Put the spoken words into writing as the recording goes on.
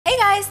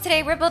guys,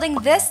 today we're building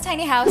this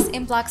tiny house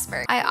in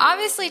Bloxburg. I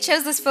obviously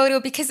chose this photo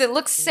because it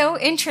looks so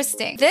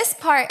interesting. This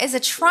part is a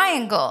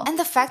triangle, and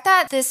the fact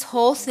that this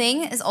whole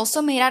thing is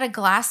also made out of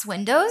glass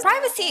windows,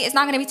 privacy is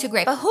not gonna be too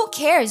great, but who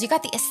cares? You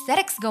got the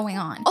aesthetics going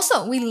on.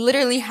 Also, we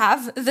literally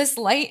have this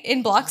light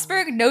in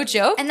Bloxburg, no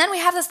joke. And then we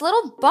have this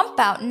little bump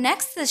out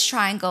next to this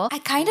triangle. I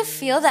kind of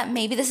feel that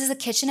maybe this is a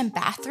kitchen and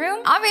bathroom.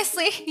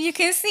 Obviously, you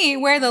can see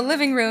where the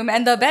living room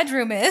and the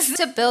bedroom is.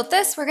 To build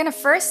this, we're gonna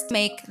first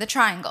make the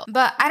triangle,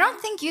 but I don't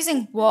think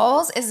using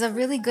walls is a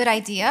really good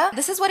idea.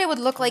 This is what it would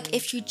look like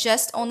if you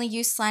just only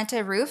use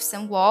slanted roofs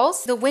and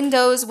walls. The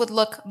windows would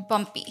look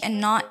bumpy and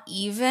not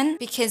even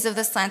because of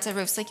the slanted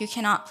roofs. Like, you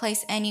cannot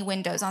place any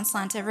windows on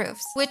slanted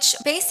roofs, which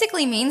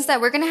basically means that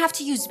we're gonna have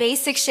to use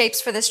basic shapes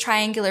for this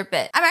triangular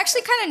bit. I'm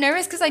actually kind of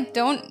nervous because I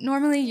don't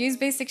normally use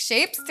basic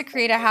shapes to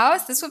create a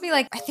house. This would be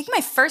like, I think,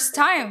 my first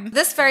time.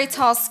 This very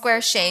tall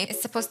square shape is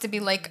supposed to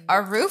be like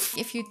a roof.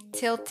 If you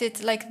tilt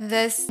it like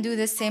this, do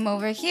the same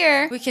over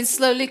here, we can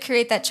slowly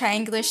create that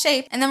triangular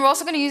shape. And then we're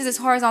also going to use this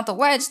horizontal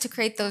wedge to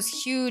create those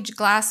huge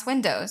glass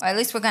windows. Or at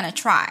least we're going to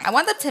try. I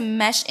want them to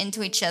mesh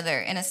into each other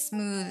in a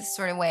smooth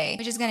sort of way.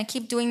 We're just going to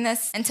keep doing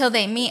this until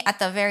they meet at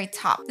the very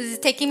top. This is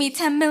taking me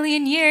 10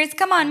 million years.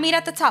 Come on, meet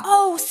at the top.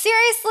 Oh,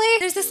 seriously?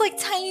 There's this like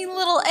tiny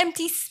little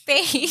empty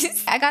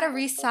space. I got to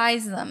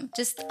resize them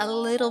just a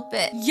little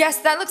bit. Yes,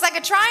 that looks like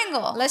a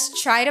triangle.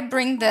 Let's try to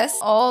bring this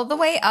all the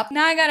way up.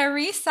 Now I got to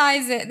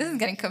resize it. This is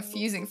getting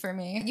confusing for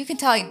me. You can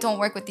tell I don't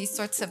work with these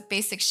sorts of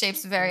basic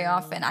shapes very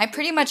often. I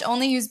pretty much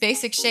only use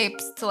basic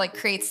shapes to like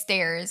create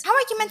stairs. How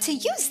are you meant to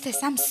use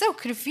this? I'm so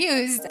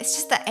confused. It's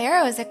just the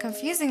arrows that are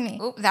confusing me.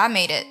 Oh, that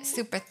made it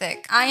super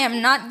thick. I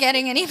am not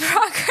getting any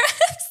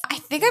progress. I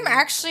think I'm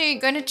actually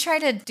going to try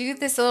to do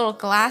this little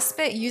glass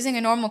bit using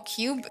a normal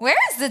cube. Where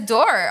is the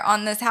door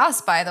on this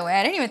house, by the way?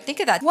 I didn't even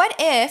think of that. What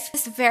if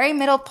this very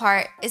middle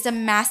part is a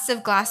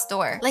massive glass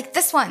door? Like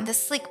this one, the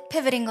sleek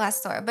pivoting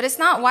glass door, but it's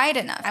not wide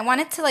enough. I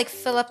want it to like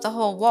fill up the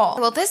whole wall.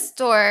 Well, this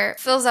door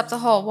fills up the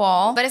whole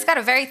wall, but it's got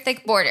a very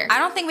thick border. I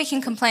don't think we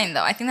can complain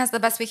though. I think that's the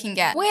best we can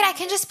get. Wait, I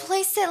can just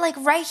place it like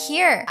right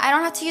here. I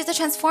don't have to use the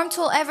transform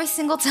tool every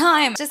single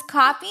time. Just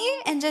copy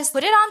and just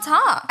put it on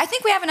top. I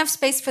think we have enough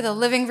space for the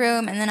living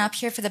room and then up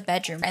here for the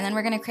bedroom. And then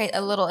we're gonna create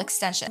a little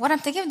extension. What I'm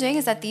thinking of doing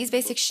is that these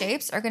basic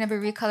shapes are gonna be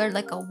recolored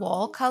like a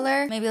wall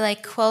color, maybe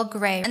like quill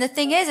gray. And the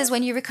thing is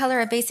when you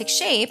recolor a basic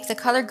shape, the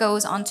color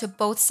goes onto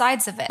both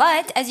sides of it.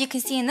 But as you can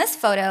see in this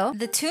photo,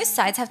 the two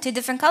sides have two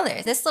different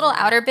colors. This little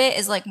outer bit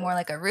is like more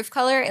like a roof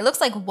color. It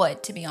looks like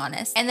wood, to be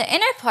honest. And the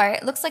inner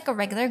part looks like a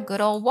regular good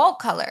old wall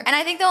color. And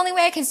I think the only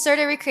way I can sort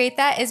of recreate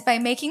that is by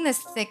making this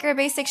thicker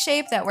basic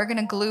shape that we're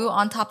gonna glue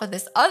on top of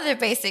this other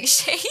basic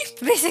shape.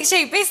 Basic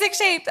shape, basic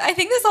shape. I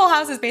think this whole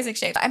house is basic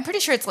shape. I'm pretty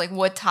sure it's like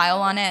wood tile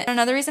on it.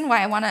 Another reason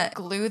why I want to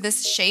glue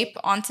this shape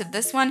onto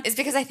this one is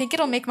because I think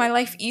it'll make my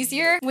life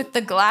easier with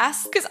the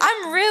glass, because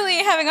I'm really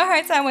having a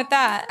hard time with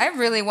that. I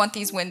really want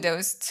these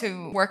windows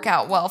to work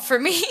out well for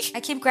me. I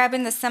keep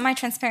grabbing the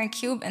semi-transparent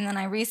cube and then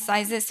I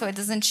resize it so it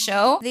doesn't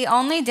show. The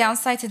only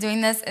downside to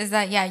doing this is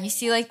that, yeah, you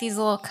see like these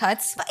little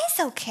cuts, but it's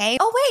okay.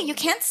 Oh wait, you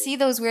can't see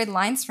those weird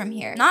lines from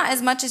here. Not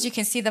as much as you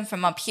can see them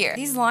from up here.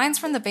 These lines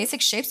from the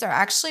basic shapes are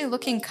actually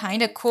looking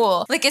kind of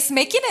cool. Like, it's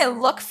making it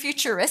look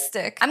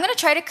futuristic. I'm gonna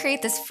try to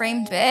create this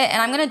framed bit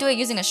and I'm gonna do it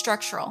using a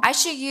structural. I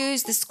should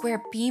use the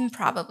square beam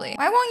probably.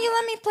 Why won't you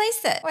let me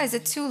place it? Why, is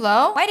it too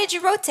low? Why did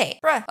you rotate?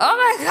 Bruh. Oh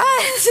my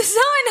god, this is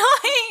so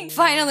annoying.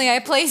 Finally, I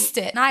placed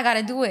it. Now I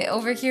gotta do it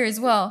over here as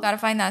well. Gotta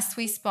find that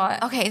sweet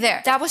spot. Okay,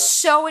 there. That was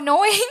so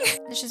annoying.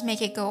 Let's just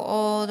make it go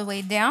all the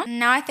way down.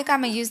 Now I think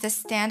I'm gonna use the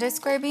standard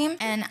square beam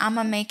and I'm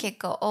gonna make it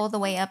go all the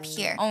way up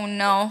here. Oh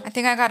no. I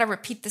think I gotta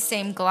repeat the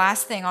same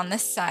glass thing on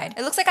this side.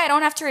 It looks like I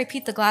don't have to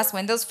repeat the glass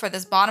windows for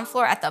this bottom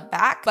floor at the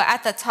back, but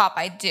at the top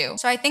I do.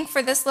 So I think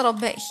for this little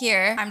bit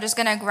here, I'm just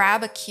gonna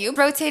grab a cube,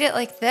 rotate it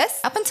like this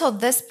up until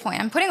this point.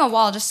 I'm putting a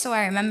wall just so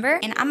I remember,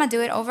 and I'm gonna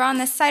do it over on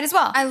this side as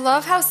well. I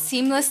love how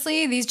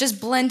seamlessly these just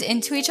blend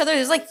into each other.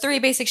 There's like 3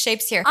 basic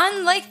shapes here.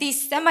 Unlike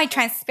these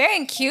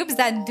semi-transparent cubes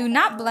that do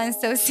not blend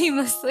so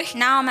seamlessly.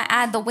 Now I'm gonna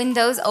add the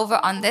windows over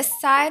on this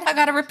side. I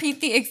gotta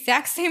repeat the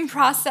exact same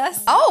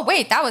process. Oh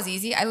wait, that was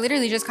easy. I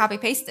literally just copy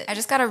pasted. I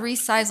just gotta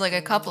resize like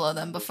a couple of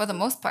them, but for the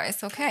most part,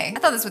 it's okay. I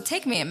thought this would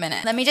take me a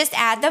minute. Let me just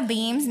add the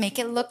beams, make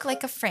it look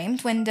like a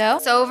framed window.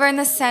 So over in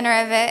the center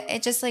of it,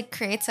 it just like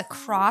creates a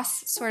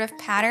cross sort of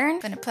pattern. I'm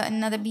gonna put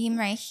another beam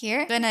right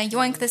here. Gonna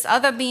yoink this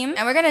other beam,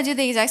 and we're gonna do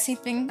the exact same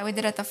thing that we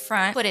did at the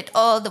front. Put it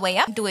all the way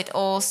up. Do it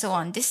also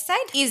on this side.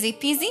 Easy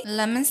peasy,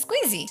 lemon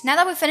squeezy. Now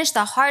that we finished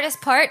the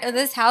hardest part of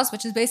this house,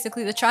 which is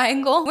basically the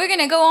triangle, we're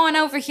gonna go on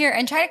over here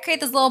and try to create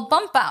this little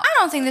bump out. I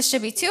don't think this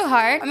should be too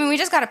hard. I mean, we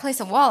just gotta place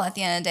a wall at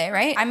the end of the day,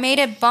 right? I made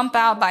it bump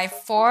out by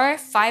 4,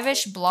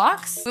 5-ish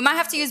blocks. We might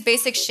have to use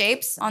basic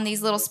shapes on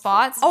these little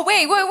spots. Oh,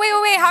 wait.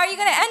 How are you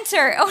gonna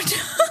enter? Oh,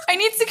 no. I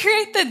need to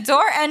create the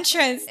door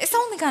entrance. It's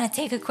only gonna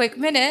take a quick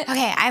minute.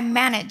 Okay, I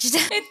managed.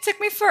 It took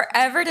me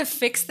forever to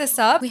fix this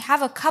up. We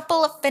have a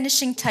couple of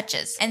finishing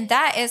touches, and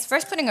that is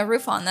first putting a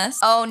roof on this.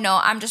 Oh no,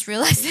 I'm just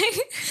realizing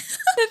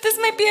This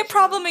might be a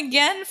problem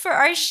again for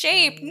our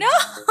shape. No.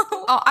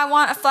 Oh, I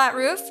want a flat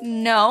roof?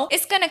 No.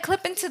 It's gonna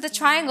clip into the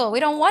triangle. We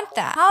don't want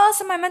that. How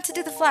else am I meant to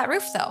do the flat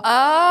roof though?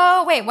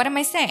 Oh, wait, what am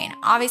I saying?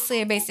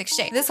 Obviously a basic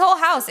shape. This whole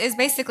house is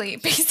basically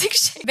basic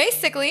shape.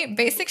 Basically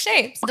basic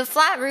shapes. The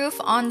flat roof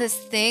on this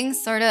thing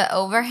sort of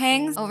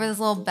overhangs over this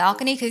little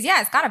balcony because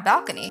yeah, it's got a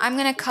balcony. I'm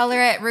gonna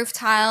color it roof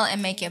tile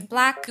and make it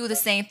black. Do the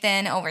same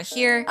thing over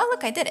here. Oh,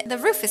 look, I did it. The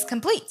roof is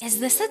complete. Is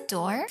this a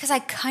door? Because I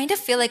kind of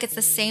feel like it's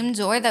the same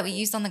door that we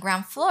used on the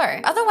ground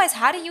floor. Otherwise,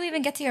 how do you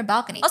even get to your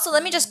balcony? Also,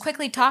 let me just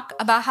quickly talk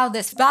about how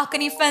this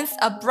balcony fence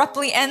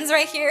abruptly ends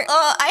right here.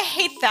 I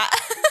hate that.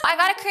 I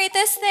gotta create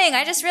this thing.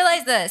 I just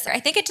realized this. I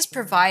think it just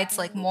provides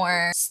like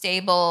more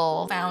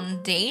stable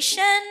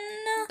foundation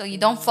so you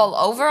don't fall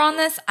over on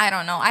this. I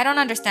don't know. I don't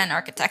understand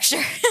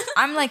architecture.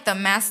 I'm like the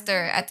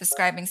master at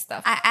describing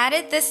stuff. I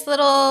added this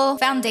little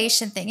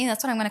foundation thingy.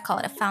 That's what I'm gonna call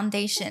it, a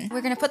foundation.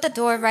 We're gonna put the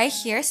door right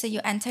here so you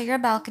enter your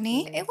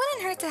balcony. It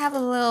wouldn't hurt to have a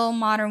little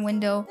modern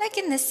window like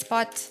in this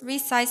spot,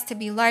 resized to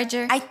be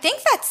larger. I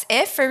think that's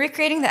it for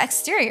recreating the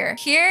exterior.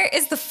 Here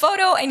is the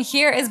photo and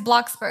here is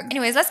Bloxburg.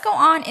 Anyways, let's go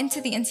on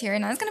into the interior.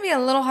 Now it's gonna be a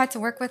little hard to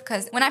work with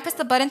because when I press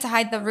the button to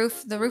hide the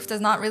roof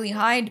does not really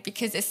hide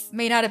because it's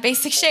made out of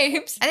basic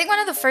shapes. I think one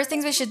of the first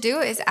things we should do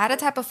is add a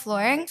type of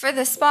flooring. For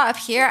this spot up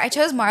here, I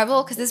chose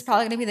marble because this is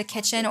probably gonna be the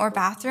kitchen or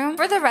bathroom.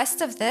 For the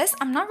rest of this,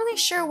 I'm not really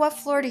sure what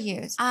floor to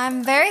use.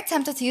 I'm very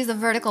tempted to use the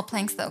vertical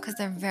planks though because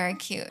they're very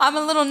cute. I'm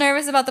a little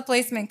nervous about the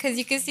placement because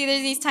you can see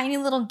there's these tiny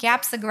little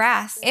gaps of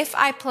grass. If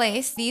I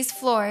place these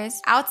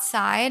floors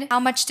outside, how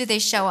much do they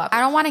show up? I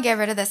don't want to get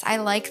rid of this. I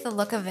like the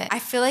look of it. I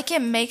feel like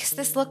it makes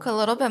this look a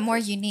little bit more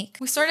unique.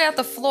 We sorted out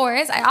the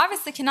floors. I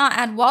obviously cannot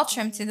add wall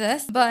trim to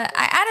this, but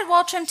I added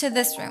wall trim to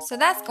this room. So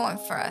that's going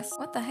for us.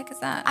 What the heck is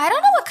that? I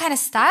don't know what kind of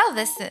style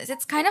this is.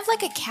 It's kind of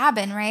like a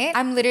cabin, right?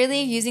 I'm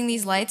literally using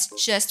these lights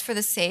just for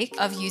the sake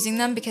of using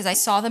them because I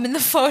saw them in the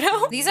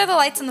photo. These are the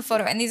lights in the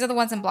photo and these are the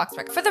ones in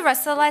Bloxburg. For the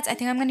rest of the lights, I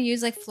think I'm going to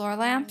use like floor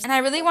lamps. And I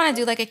really want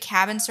to do like a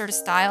cabin sort of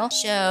style.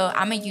 So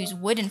I'm going to use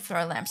wooden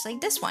floor lamps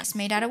like this one. It's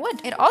made out of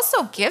wood. It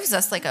also gives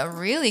us like a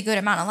really good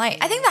amount of light.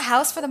 I think the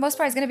house for the most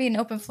part is going to be an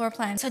open floor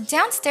plan. So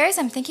downstairs,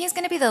 I'm thinking it's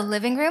going to be the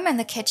living room and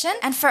the kitchen.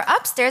 And for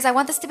upstairs, I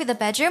want this to be the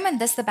bedroom and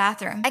this the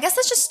bathroom. I guess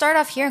let's just start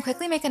off here and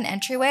quickly make an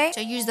entryway.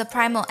 So use the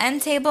primal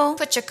end table,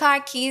 put your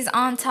car keys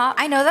on top.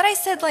 I know that I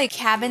said like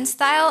cabin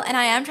style and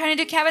I am trying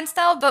to do cabin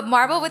style, but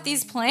marble with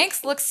these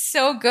planks looks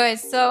so good.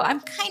 So I'm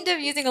kind of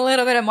using a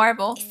little bit of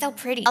marble. It's so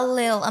pretty. A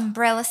little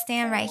umbrella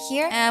stand right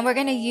here. And we're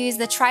going to use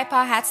the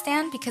tripod hat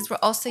stand because we're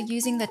also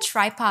using the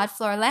tripod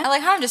floor lamp. I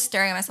like how I'm just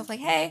staring at myself like,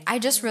 hey, I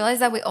just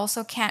realized that we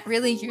also can't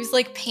really use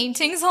like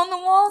paintings on the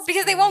walls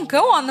because they won't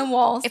go on the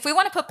walls. If we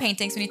want to put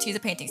paintings, we need to use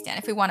a painting stand.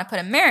 If we want to put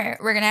a mirror,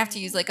 we're going to have to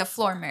use like a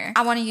floor mirror.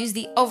 I want to use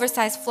the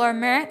oversized floor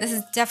mirror. This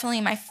is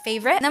definitely my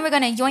favorite. And then we're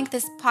going to yoink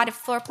this potted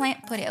floor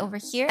plant, put it over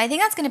here. I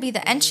think that's going to be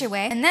the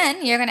entryway. And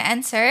then you're going to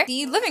enter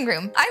the living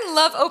room. I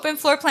love open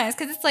floor plans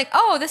because it's like,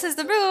 oh, this is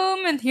the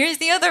room and here's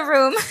the other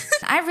room.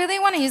 I really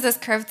want to use this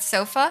curved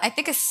sofa. I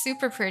think it's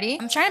super pretty.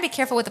 I'm trying to be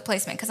careful with the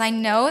placement because I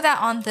know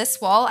that on this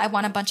wall, I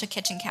want a bunch of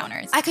kitchen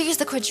counters. I could use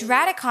the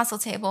quadratic console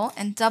table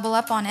and double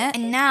up on it.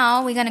 And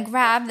now we're going to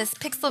grab this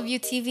Pixel View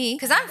TV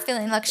because I'm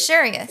feeling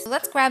luxurious. So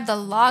let's grab the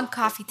log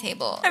coffee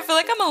table. I feel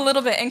like I'm a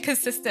little bit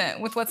inconsistent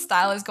with what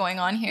style is going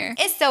on here.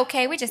 It's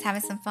okay. We're just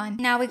having some fun.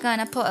 Now we're going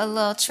to put a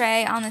little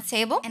tray on the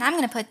table and I'm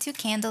going to put 2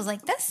 candles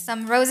like this.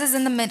 Some roses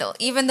in the middle,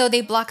 even though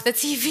they block the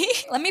TV.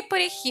 Let me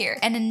put it here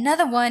and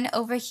another one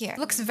over here.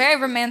 Looks very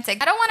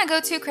romantic. I don't want to go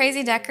too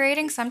crazy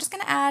decorating, so I'm just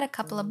going to add a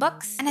couple of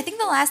books. And I think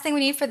the last thing we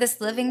need for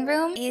this living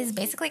room is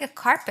basically a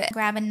carpet.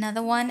 Grab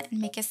another one and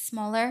make it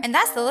smaller. And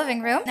that's the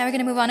living room. Now we're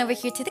going to move on over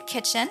here to the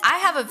kitchen. I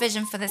have a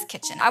vision for this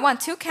kitchen. I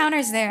want 2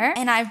 counters there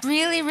and I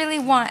really, really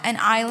want an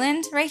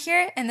island right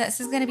here. And this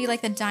is going to be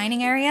like the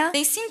dining area.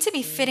 They seem to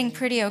be fitting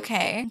pretty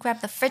okay.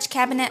 Grab the fridge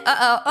cabinet.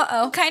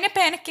 Kind of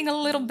panicking a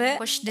little bit.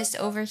 Push this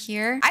over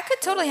here. I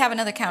could totally have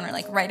another counter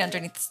like right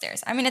underneath the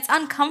stairs. I mean, it's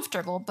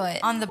uncomfortable, but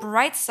on the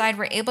bright side,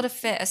 we're able to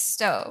fit a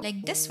stove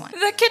like this one.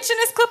 The kitchen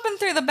is clipping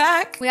through the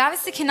back. We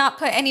obviously cannot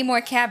put any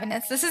more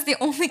cabinets. This is the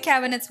only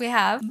cabinets we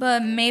have,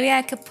 but maybe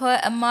I could put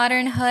a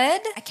modern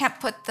hood. I can't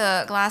put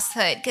the glass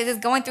hood because it's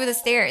going through the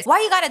stairs. Why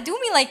you gotta do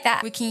me like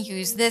that? We can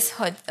use this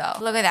hood though.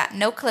 Look at that.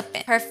 No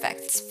clipping.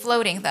 Perfect. It's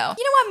floating though.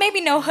 You know what?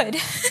 Maybe no hood.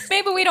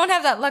 Maybe we don't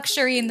have that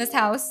luxury in this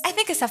house. I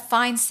think it's a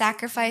fine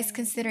sacrifice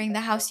considering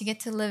the house you get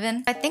to live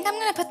in. I think I'm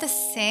gonna put the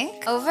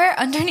sink over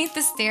underneath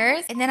the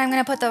stairs and then I'm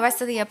gonna put the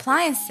rest of the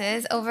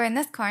appliances over in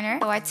this corner.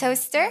 So our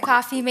toaster,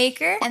 coffee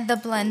maker, and the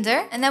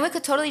blender. And then we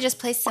could totally just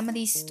place some of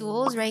these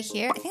stools right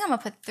here. I think I'm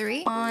gonna put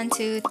 3. 1,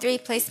 2, 3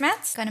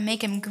 placemats. Gonna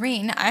make them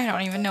green. I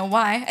don't even know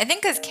why. I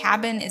think because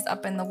cabin is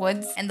up in the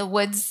woods and the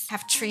woods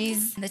have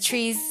trees and the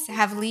trees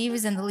have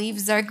leaves and the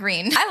leaves are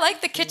green. I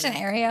like the kitchen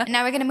area. And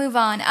now we're gonna move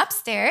on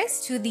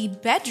upstairs to the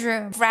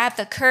bedroom. Grab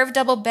the curved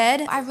double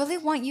bed. I really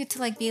want want you to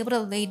like be able to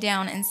lay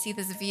down and see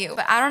this view.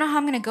 But I don't know how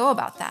I'm gonna go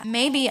about that.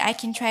 Maybe I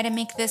can try to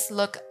make this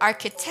look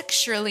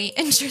architecturally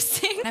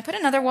interesting. Can I put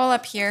another wall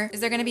up here? Is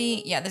there gonna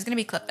be, yeah, there's gonna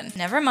be clipping.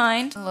 Never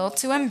mind, a little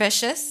too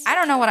ambitious. I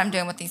don't know what I'm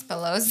doing with these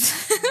pillows.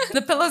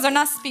 The pillows are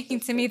not speaking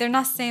to me. They're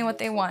not saying what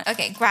they want.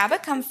 Okay, grab a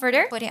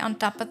comforter, put it on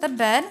top of the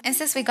bed. And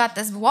since we got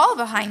this wall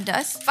behind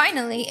us,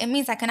 finally, it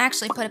means I can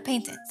actually put a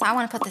painting. So I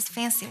wanna put this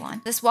fancy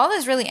one. This wall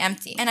is really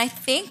empty. And I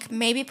think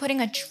maybe putting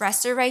a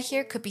dresser right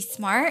here could be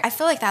smart. I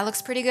feel like that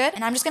looks pretty good.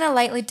 And I'm just gonna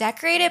lightly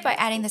decorate it by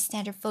adding the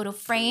standard photo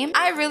frame.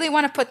 I really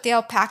wanna put the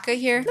alpaca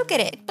here. Look at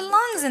it, it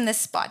belongs in this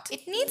spot.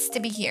 It needs to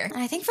be here.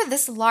 And I think for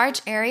this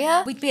large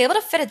area, we'd be able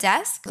to fit a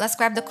desk. Let's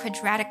grab the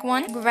quadratic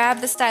one,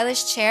 grab the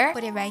stylish chair,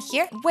 put it right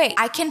here. Wait,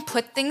 I can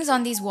put things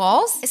on these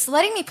walls? It's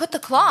letting me put the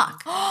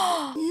clock.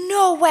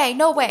 No way,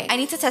 no way. I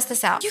need to test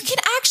this out. You can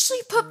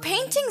actually put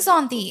paintings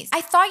on these.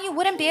 I thought you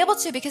wouldn't be able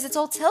to because it's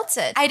all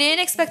tilted. I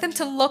didn't expect them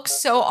to look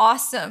so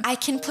awesome. I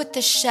can put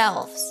the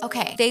shelves.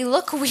 Okay, they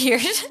look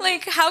weird.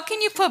 Like, how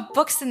can you put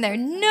books in there?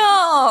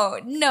 No,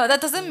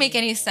 that doesn't make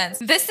any sense.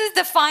 This is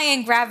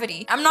defying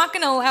gravity. I'm not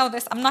gonna allow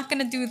this. I'm not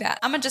gonna do that.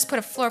 I'm gonna just put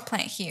a floor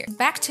plant here.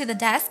 Back to the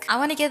desk. I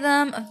wanna give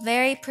them a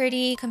very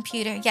pretty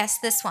computer. Yes,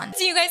 this one.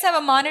 Do you guys have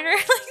a monitor?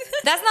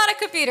 That's not a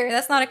computer.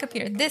 That's not a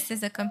computer. This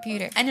is a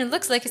computer. And it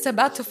looks like it's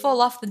about to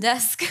fall off the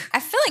desk. I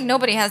feel like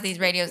nobody has these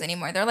radios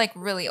anymore. They're like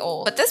really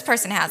old. But this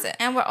person has it.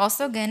 And we're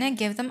also gonna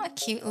give them a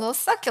cute little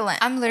succulent.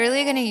 I'm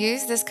literally gonna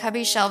use this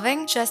cubby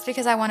shelving just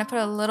because I wanna put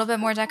a little bit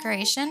more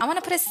decoration. I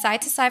wanna put it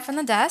side to side from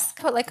the desk.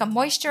 Put like a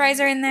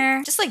moisturizer in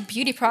there. Just like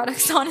beauty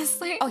products,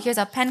 honestly. Oh, here's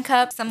a pen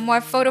cup. Some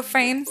more photo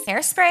frames.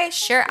 Hairspray.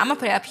 Sure, I'm gonna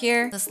put it up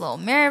here. This little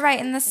mirror right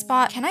in this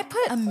spot. Can I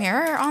put a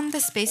mirror on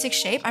this basic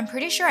shape? I'm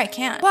pretty sure I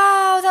can.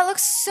 Wow, that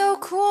looks so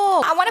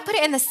cool. I wanna put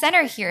it in the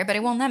center here, but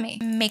it won't let me.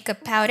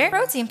 Makeup powder.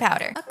 Protein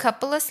powder. A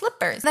couple of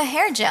slippers. The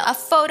hair gel. A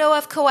photo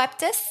of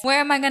Coeptus. Where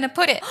am I gonna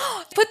put it?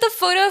 Put the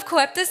photo of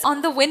Coeptus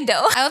on the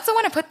window. I also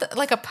wanna put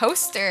like a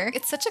poster.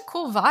 It's such a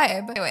cool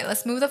vibe. Okay, wait,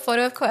 let's move the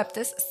photo of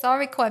Coeptus.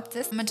 Sorry,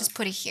 Coeptus. I'm gonna just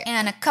put it here.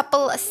 And a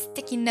couple of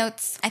sticky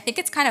notes. I think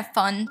it's kind of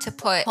fun to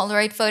put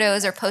Polaroid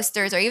photos or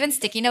posters or even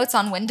sticky notes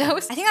on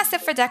windows. I think that's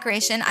it for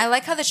decoration. I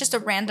like how there's just a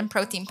random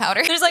protein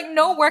powder. There's like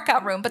no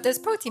workout room, but there's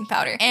protein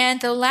powder. And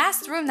the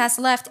last room that's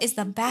left is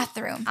the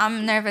bathroom.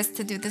 I'm nervous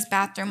to do this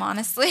bathroom,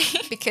 honestly,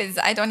 because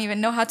I don't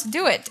even know how to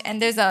do it.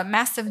 And there's a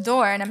massive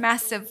door and a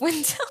massive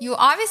window. You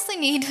obviously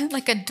need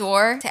like a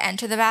door to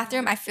enter the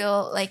bathroom. I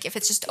feel like if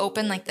it's just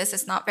open like this,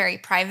 it's not very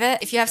private.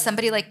 If you have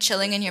somebody like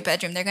chilling in your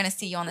bedroom, they're gonna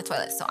see you on the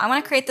toilet. So I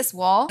wanna create this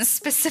wall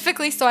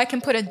specifically so I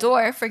can put a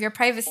door for your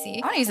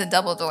privacy. I wanna use a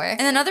double door.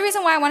 And another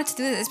reason why I wanted to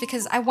do this is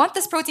because I want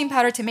this protein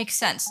powder to make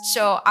sense.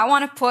 So I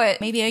wanna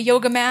put maybe a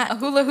yoga mat, a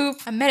hula hoop,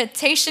 a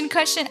meditation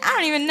cushion. I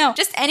don't even know.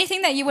 Just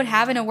anything that you would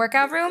have in a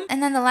workout room.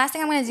 And then the last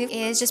thing I'm gonna do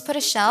is just put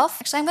a shelf.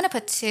 Actually, I'm gonna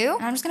put two.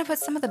 And I'm just gonna put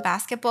some of the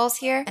basketballs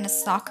here and a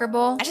soccer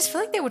ball. I just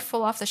feel like they would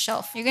fall off the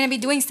shelf. You're gonna be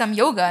doing some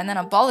yoga and then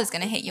a ball is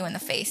gonna hit you in the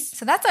face.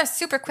 So that's our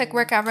super quick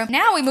workout room.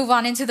 Now we move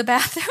on into the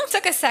bathroom.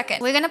 Took a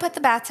second. We're gonna put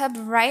the bathtub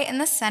right in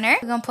the center.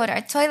 We're gonna put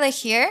our toilet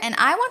here. And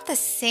I want the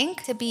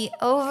sink to be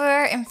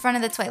over in front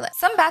of the toilet.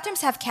 Some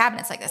bathrooms have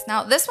cabinets like this.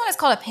 Now, this one is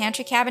called a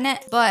pantry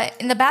cabinet, but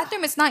in the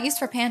bathroom, it's not used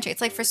for pantry.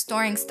 It's like for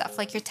storing stuff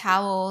like your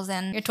towels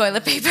and your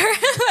toilet paper.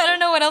 I don't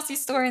know what else you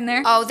store in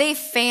there. Oh, they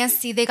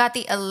fancy. They got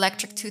the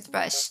electric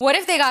toothbrush. What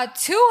if they got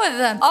two of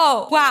them?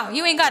 Oh, wow.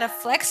 You ain't gotta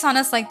flex on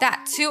us like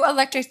that. Two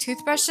electric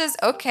toothbrushes?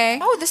 Okay.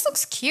 Oh, this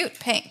looks cute.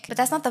 Pink. But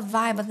that's not the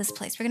vibe of this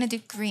place. We're gonna do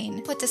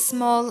green. Put a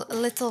small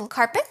little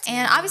carpet.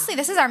 And obviously,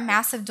 this is our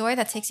massive door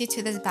that takes you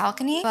to this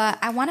balcony. But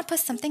I want to put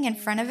something in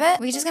front of it.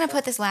 We're just gonna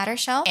put this ladder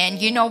shelf. And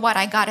you know what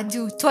I gotta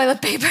do?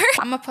 Toilet paper.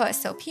 I'm gonna put a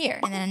soap here.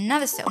 And then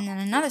another soap. And then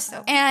another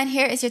soap. And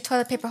here is your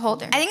toilet paper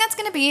holder. I think that's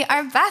gonna be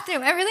our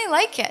bathroom. I really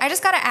like it. I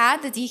just gotta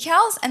add the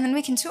decals and then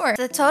we can tour.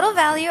 The total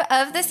value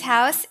of this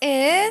house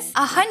is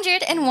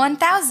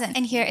 101,000.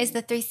 And here is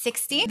the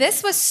 360.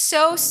 This was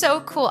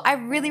so cool. I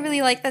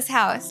really like this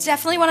house.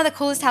 Definitely one of the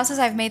coolest houses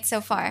I've made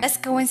so far. Let's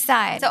go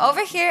inside. So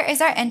over here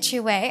is our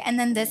entryway. And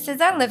then this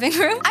is our living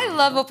room. I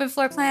love open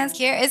floor plans.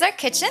 Here is our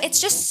kitchen.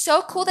 It's just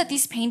so cool that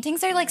these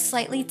paintings are like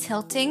slightly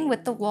tilting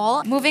with the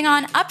wall. Moving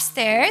on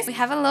upstairs, we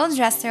have a little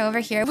dresser over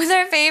here with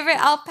our favorite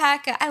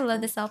alpaca. I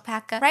love this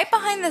alpaca. Right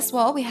behind this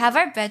wall, we have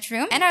our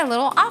bedroom and our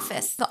little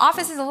office. The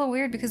office is a little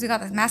weird because we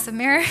got this massive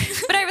mirror,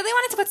 but I really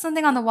wanted to put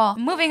something on the wall.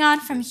 Moving on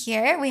from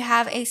here, we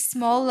have a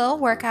small little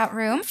workout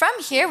room. From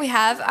here, we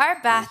have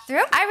our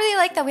bathroom. I really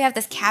like that we have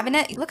this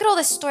cabinet. Look at all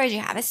the storage you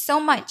have. It's so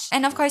much.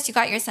 And of course, you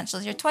got your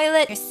essentials, your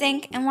toilet, your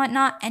sink, and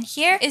whatnot. And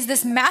here is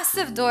this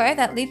massive door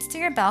that leads to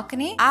your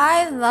balcony.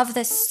 I love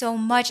this so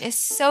much. It's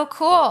so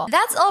cool.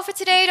 That's all for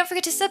today. Don't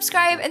forget to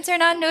subscribe and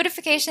turn on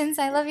notifications.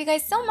 I love you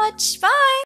guys so much. Bye!